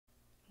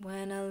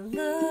When I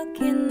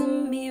look in the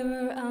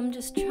mirror, I'm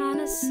just trying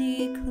to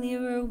see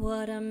clearer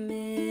what I'm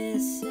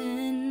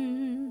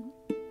missing.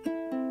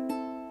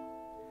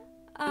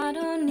 I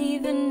don't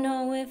even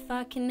know if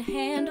I can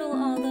handle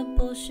all the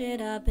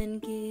bullshit I've been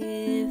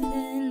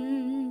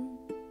given.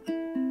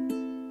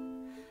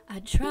 I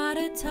try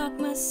to talk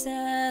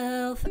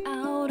myself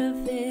out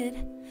of it,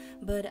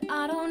 but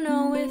I don't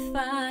know if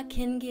I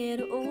can get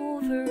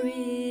over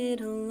it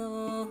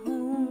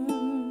alone.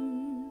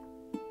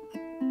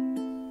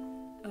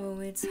 Oh,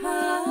 it's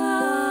hard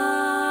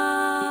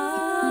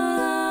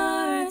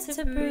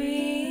to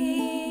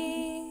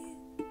breathe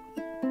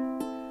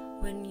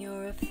when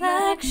your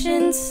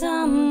reflection's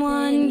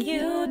someone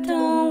you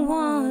don't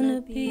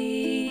wanna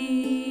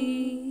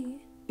be.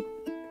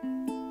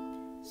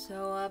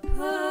 So I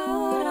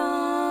put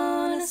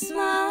on a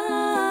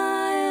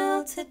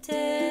smile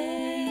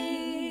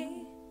today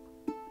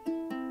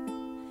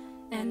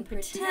and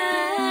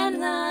pretend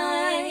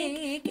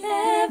like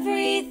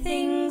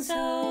everything's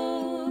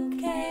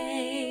okay.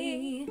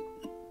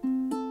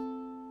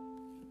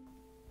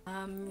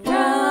 I'm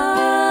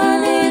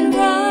running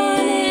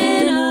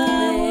away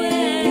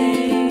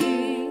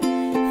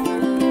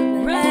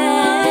from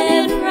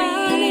running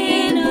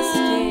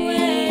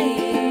away.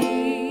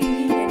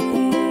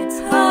 And it's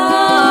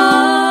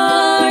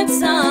hard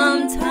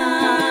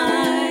sometimes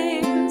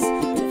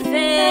to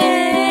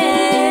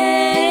fake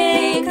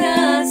a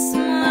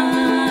smile.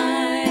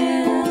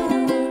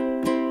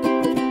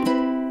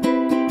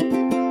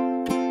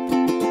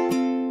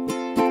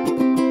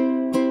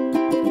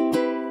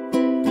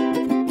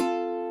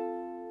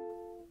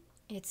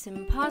 It's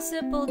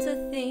impossible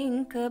to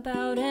think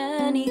about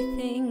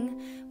anything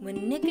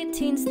when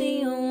nicotine's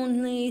the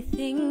only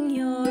thing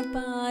your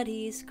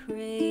body's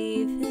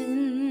craving.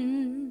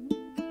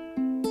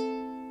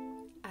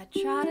 I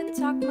try to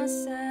talk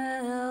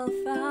myself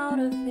out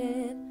of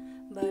it,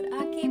 but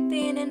I keep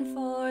feeling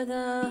for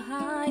the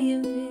high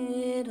of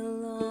it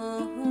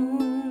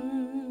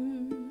alone.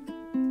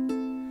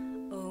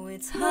 Oh,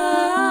 it's hard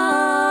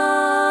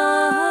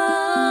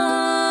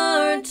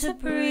to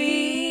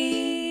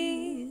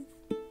breathe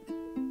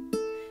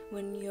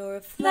when your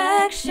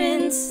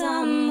reflection's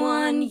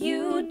someone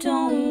you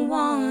don't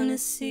wanna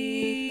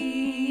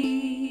see.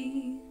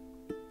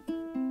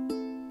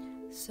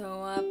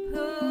 So I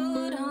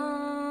put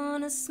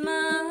on a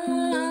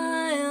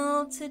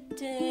smile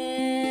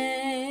today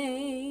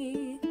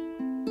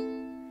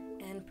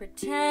and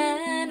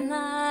pretend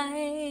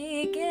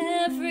like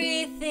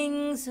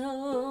everything's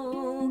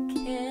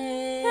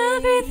okay.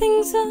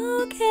 Everything's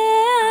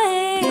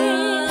okay.